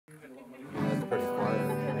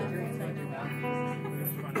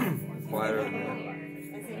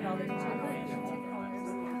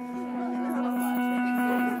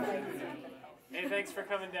thanks for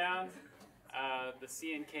coming down. The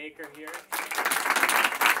Sea and Cake are here.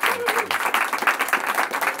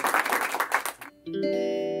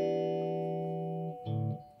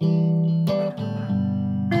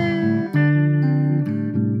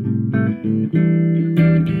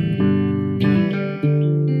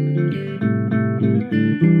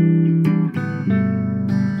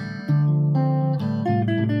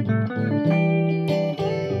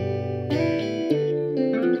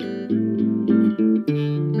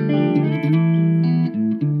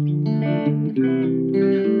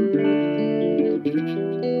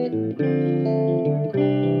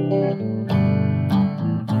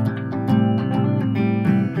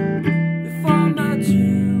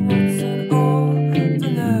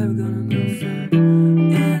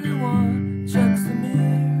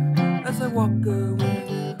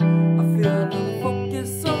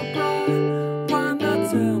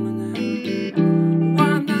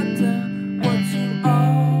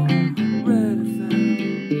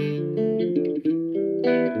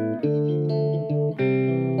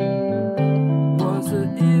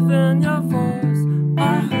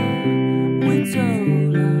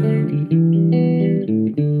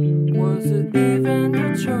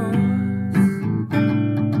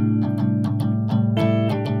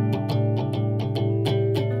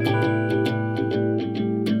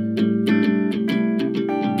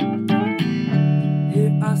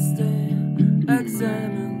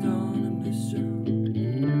 Examined on a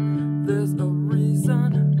mission. There's a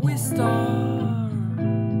reason we start.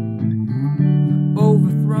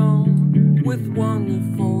 Overthrown with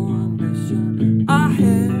wonderful ambition. I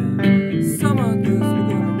hear some of this we're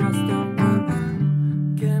gonna rest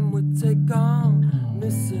on. Can we take on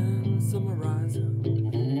missing some horizon?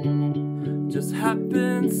 Just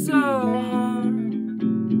happened so hard.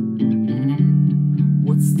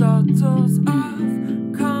 What startles us?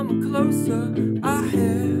 Come closer, I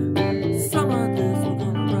hear some of this we're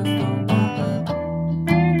gonna rest on.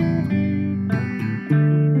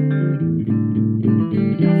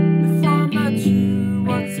 If I met you,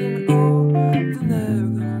 what's an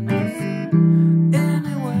ordinary gonna say?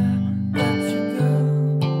 Anywhere that you go,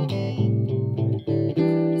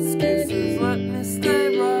 excuses let me stay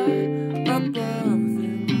right above you.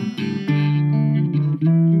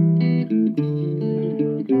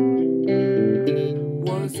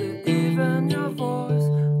 Was it even your voice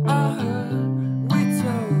I heard we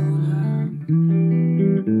told her?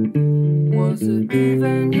 Was it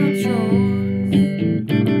even your choice?